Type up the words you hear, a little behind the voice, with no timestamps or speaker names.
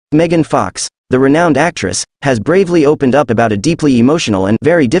Megan Fox, the renowned actress, has bravely opened up about a deeply emotional and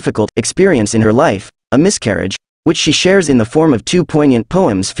very difficult experience in her life, a miscarriage, which she shares in the form of 2 poignant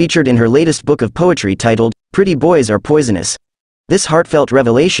poems featured in her latest book of poetry titled, Pretty Boys Are Poisonous. This heartfelt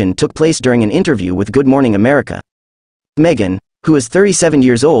revelation took place during an interview with Good Morning America. Megan, who is 37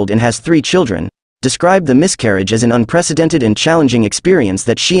 years old and has 3 children, described the miscarriage as an unprecedented and challenging experience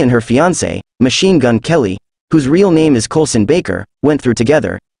that she and her fiancé, Machine Gun Kelly, whose real name is Colson Baker, went through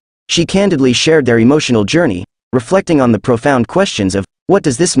together. She candidly shared their emotional journey, reflecting on the profound questions of, what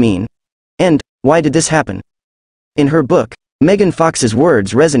does this mean? And, why did this happen? In her book, Megan Fox's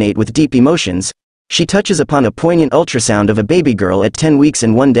words resonate with deep emotions. She touches upon a poignant ultrasound of a baby girl at 10 weeks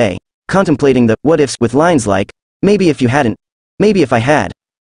and 1 day, contemplating the what-ifs with lines like, maybe if you hadn't, maybe if I had.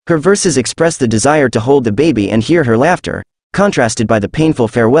 Her verses express the desire to hold the baby and hear her laughter, contrasted by the painful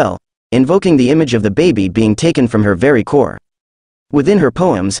farewell, invoking the image of the baby being taken from her very core. Within her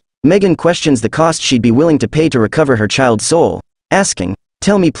poems, Megan questions the cost she'd be willing to pay to recover her child's soul, asking,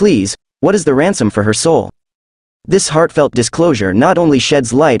 tell me please, what is the ransom for her soul? This heartfelt disclosure not only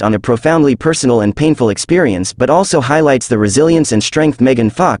sheds light on a profoundly personal and painful experience but also highlights the resilience and strength Megan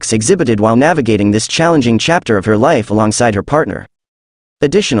Fox exhibited while navigating this challenging chapter of her life alongside her partner.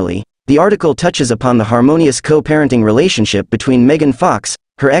 Additionally, the article touches upon the harmonious co-parenting relationship between Megan Fox,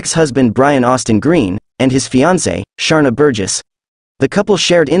 her ex-husband Brian Austin Green, and his fiancée, Sharna Burgess. The couple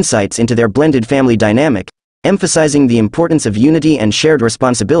shared insights into their blended family dynamic, emphasizing the importance of unity and shared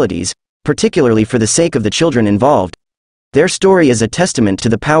responsibilities, particularly for the sake of the children involved. Their story is a testament to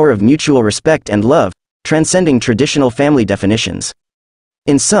the power of mutual respect and love, transcending traditional family definitions.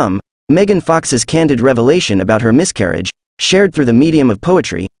 In sum, Megan Fox's candid revelation about her miscarriage, shared through the medium of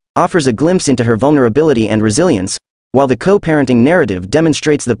poetry, offers a glimpse into her vulnerability and resilience, while the co-parenting narrative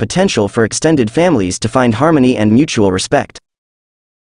demonstrates the potential for extended families to find harmony and mutual respect.